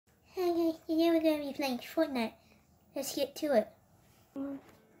be playing Fortnite. Let's get to it.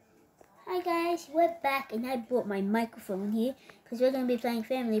 Hi guys, we're back and I brought my microphone here because we're going to be playing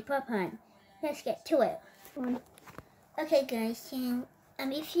Family Prop Hunt. Let's get to it. Okay guys,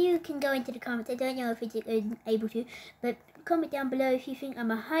 if you can go into the comments, I don't know if it's able to, but comment down below if you think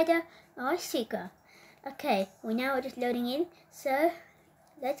I'm a hider or a seeker. Okay, well now we're just loading in, so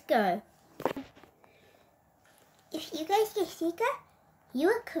let's go. If you guys get seeker, you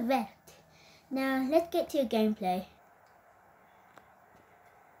are correct. Now let's get to gameplay.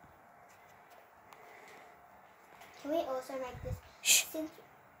 Can we also make this? Shh. Since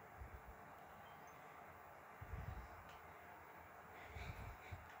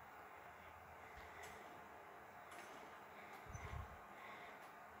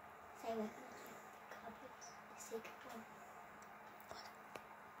say what? The secret one.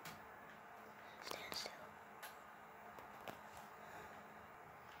 Stand still.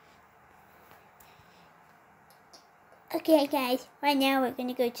 Okay guys, right now we're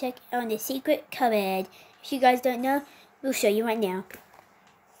gonna go check on the secret cupboard. If you guys don't know, we'll show you right now.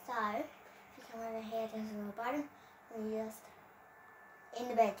 So, if you come over here, there's a little button, and you just in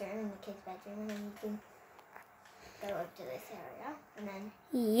the bedroom, in the kids' bedroom, and then you can go up to this area, and then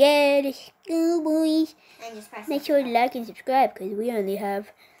Yeah, let's go boys. and just press. Make sure to like and subscribe because we only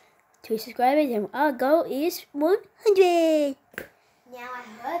have 2 subscribers and our goal is 100. Now I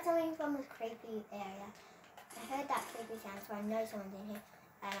heard something from this creepy area. I heard that creepy sound, so I know someone's in here,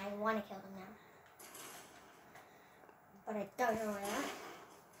 and I want to kill them now. But I don't know where.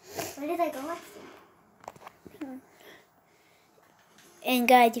 Where did I go last time? And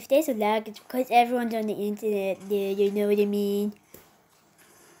guys, if there's a lag, it's because everyone's on the internet there, you know what I mean?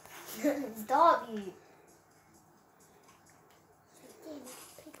 Stop you.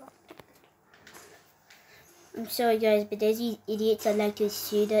 I'm sorry guys, but there's these idiots that like to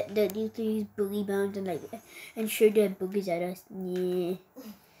shoot at these boogie bombs and shoot their boogies at us. Yeah.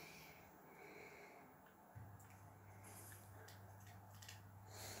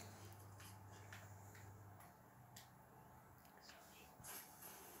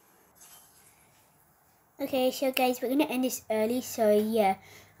 Okay, so guys, we're gonna end this early, so yeah.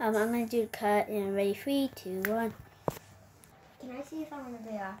 I'm gonna do the cut and I'm ready. 3, 2, 1. Can I see if I'm gonna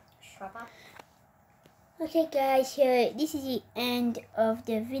be a shopper? Okay guys, so this is the end of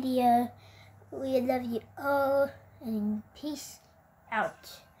the video. We love you all and peace out.